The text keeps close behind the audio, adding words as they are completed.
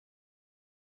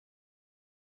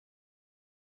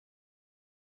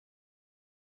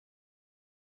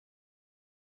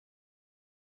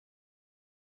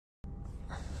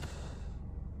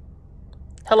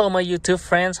Hello my YouTube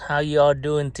friends, how you all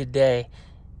doing today?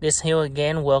 This here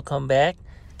again, welcome back.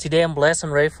 Today I'm blessed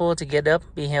and grateful to get up,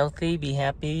 be healthy, be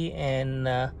happy, and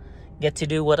get to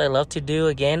do what I love to do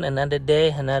again. Another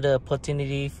day, another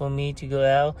opportunity for me to go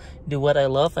out, do what I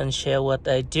love and share what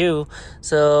I do.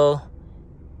 So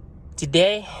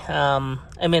today,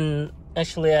 I've been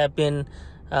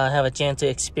have a chance to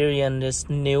experience this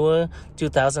newer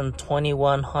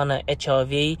 2021 Honda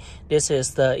HRV. This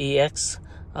is the EX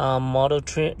model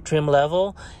trim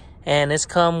level, and it's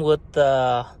come with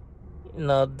the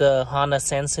Honda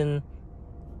sensing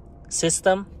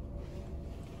system.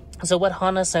 So what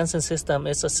Honda sensing system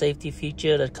is a safety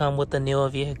feature that come with the newer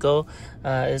vehicle.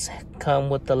 It's come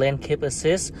with the lane keep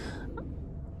assist,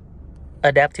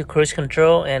 adaptive cruise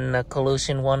control, and a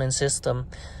collision warning system.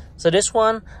 So this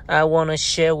one I want to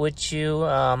share with you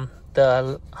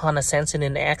the Honda sensing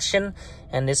in action,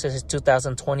 and this is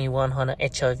 2021 Honda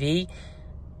HRV,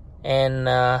 and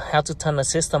how to turn the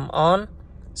system on.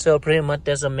 So pretty much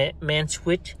there's a main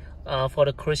switch for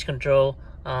the cruise control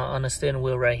on the steering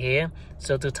wheel right here.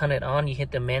 So to turn it on, you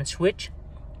hit the main switch,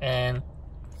 and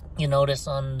you notice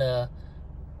on the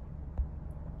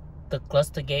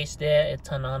cluster gauge there, it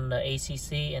turned on the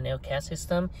ACC and LKAS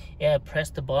system. Yeah,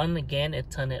 press the button again, it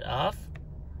turned it off.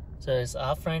 So it's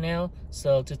off right now.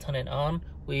 So to turn it on,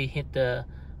 we hit the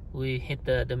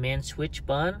main switch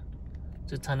button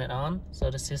to turn it on.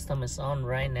 So the system is on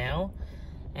right now.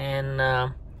 And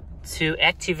to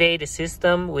activate the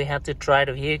system, we have to try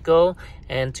the vehicle,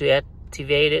 and to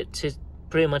activate it, to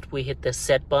pretty much we hit the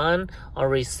set button or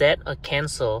reset or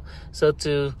cancel. So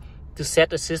to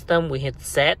set the system, we hit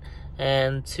set,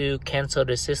 and to cancel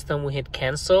the system, we hit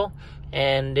cancel.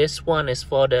 And this one is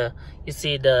for you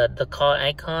see the car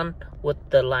icon with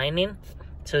the lining.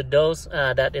 So those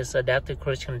that is adaptive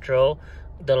cruise control.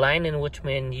 The lining, which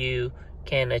means you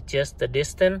can adjust the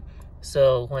distance.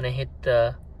 So when I hit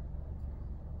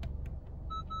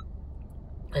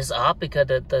it's off because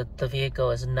the vehicle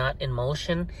is not in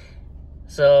motion.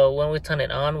 So when we turn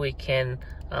it on, we can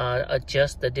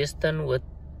adjust the distance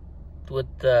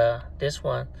with this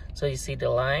one. So you see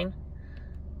the line.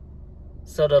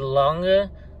 So the longer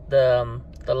the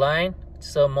line,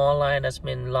 so more line, that's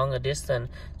mean longer distance.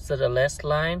 So the less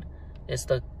line is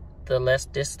the less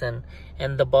distance.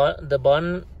 And the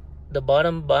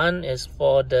bottom button is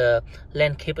for the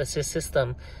lane keep assist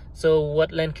system. So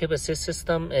what lane keep assist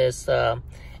system is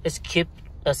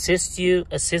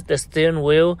assist the steering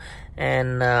wheel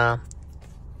and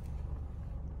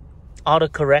auto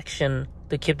correction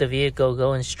to keep the vehicle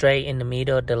going straight in the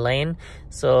middle of the lane.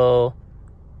 So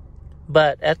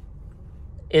but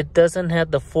it doesn't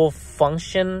have the full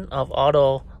function of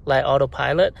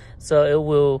autopilot.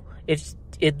 So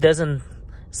it doesn't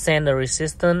send a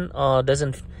resistance, or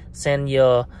doesn't send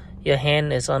your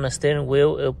hand is on the steering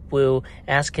wheel. It will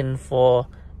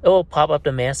it will pop up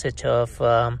the message of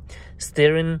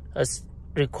steering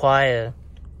required,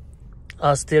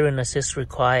 or steering assist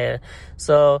required.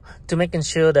 So to making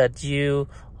sure that you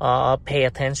pay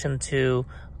attention to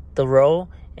the road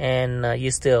and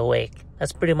you're still awake.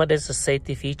 That's pretty much a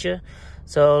safety feature.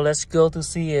 So let's go to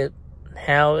see it,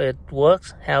 how it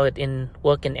works, how it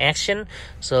work in action.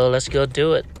 So let's go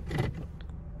do it.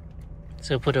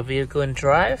 So put the vehicle in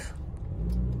drive.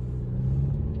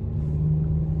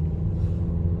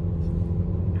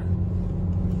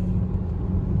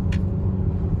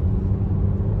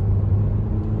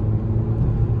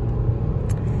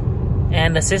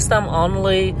 And the system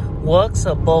only works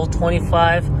above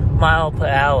 25 miles per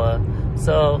hour.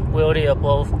 So we're already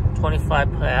above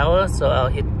 25 per hour. So I'll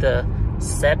hit the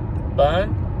set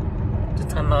button to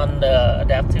turn on the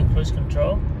adaptive cruise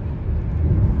control.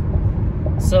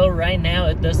 So right now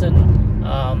it doesn't,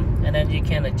 and then you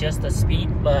can adjust the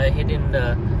speed by hitting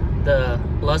the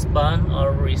plus button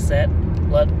or reset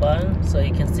plus button, so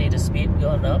you can see the speed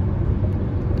going up.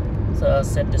 So I'll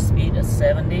set the speed at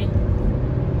 70.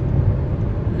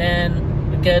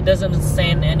 Then because it doesn't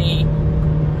send any,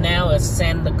 now it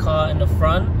send the car in the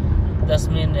front. That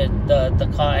means the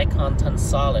car icon turns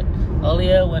solid.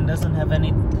 Earlier when it doesn't have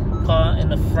any car in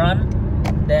the front,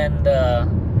 then the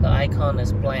icon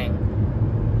is blank.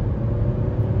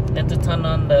 Then to turn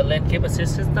on the lane keep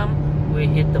assist system, we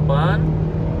hit the button,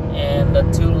 and the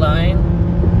two line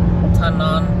turn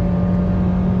on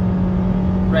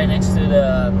right next to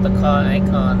the car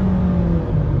icon.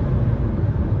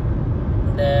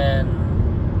 Then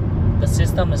the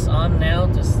system is on now.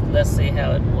 Let's see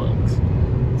how it works.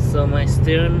 So my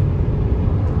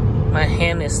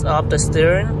hand is off the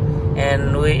steering,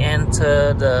 and we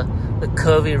enter the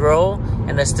curvy road,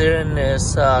 and the steering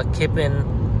is keeping,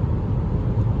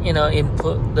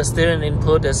 input. The steering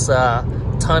input is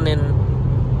turning,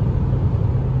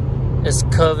 it's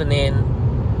curving in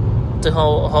to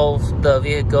hold the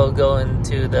vehicle going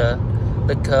to the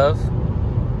curve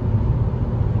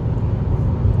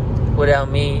without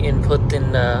me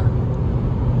inputting the,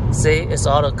 see, it's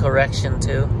auto correction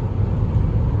too.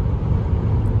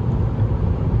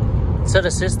 So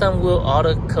the system will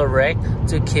auto correct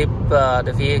to keep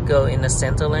the vehicle in the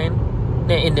center lane,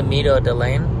 in the middle of the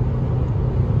lane.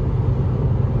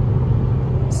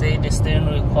 See, the steering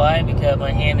wheel quiet because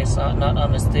my hand is not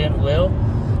on the steering wheel,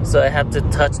 so I have to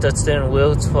touch the steering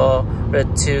wheel for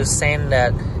it to send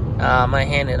that my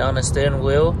hand is on the steering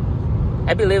wheel.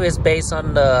 I believe it's based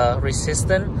on the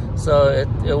resistance, so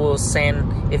it will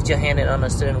send if your hand is on the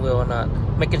steering wheel or not,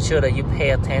 making sure that you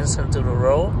pay attention to the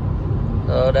road.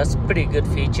 So that's a pretty good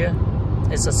feature.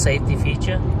 It's a safety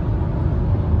feature.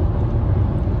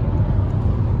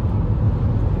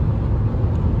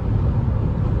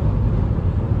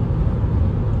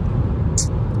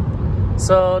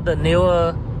 So the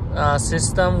newer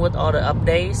system with all the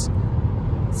updates,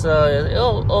 so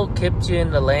it'll keep you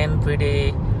in the lane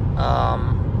pretty.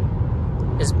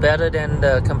 It's better than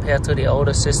compared to the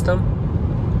older system.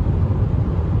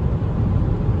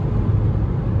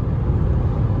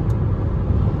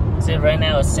 See, right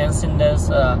now it's sensing there's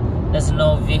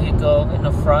no vehicle in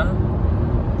the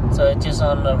front, so it's just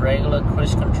on the regular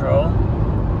cruise control.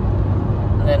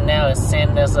 And then now it's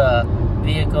saying there's a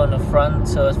vehicle in the front,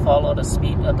 so it follows the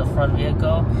speed of the front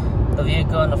vehicle. The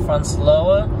vehicle in the front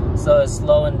slower, so it's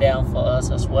slowing down for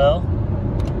us as well.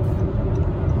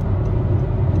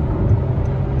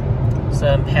 So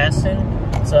I'm passing,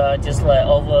 so I just like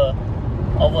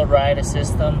override the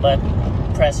system by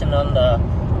pressing on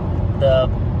the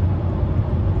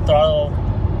throttle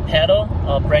pedal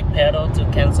or brake pedal to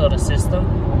cancel the system.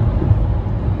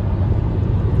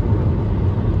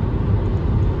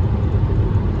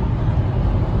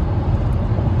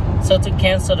 So to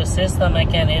cancel the system, I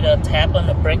can either tap on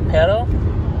the brake pedal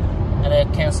and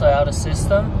then cancel out the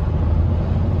system,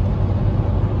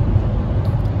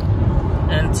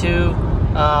 and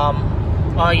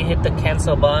or you hit the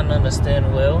cancel button on the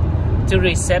steering wheel to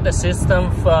reset the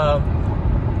system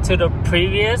to the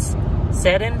previous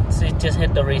setting. So you just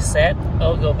hit the reset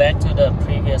or go back to the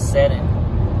previous setting.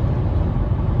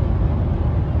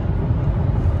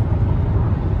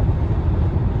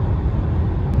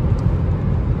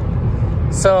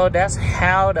 So that's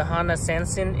how the Honda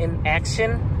Sensing in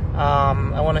action.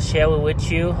 I want to share it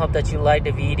with you. Hope that you like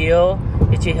the video.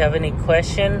 If you have any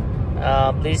question,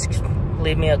 please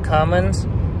leave me a comment.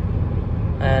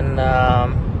 And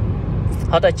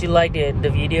hope that you like the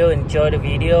video. Enjoy the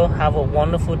video. Have a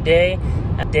wonderful day.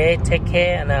 Take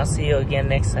care, and I'll see you again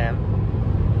next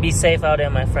time. Be safe out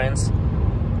there, my friends.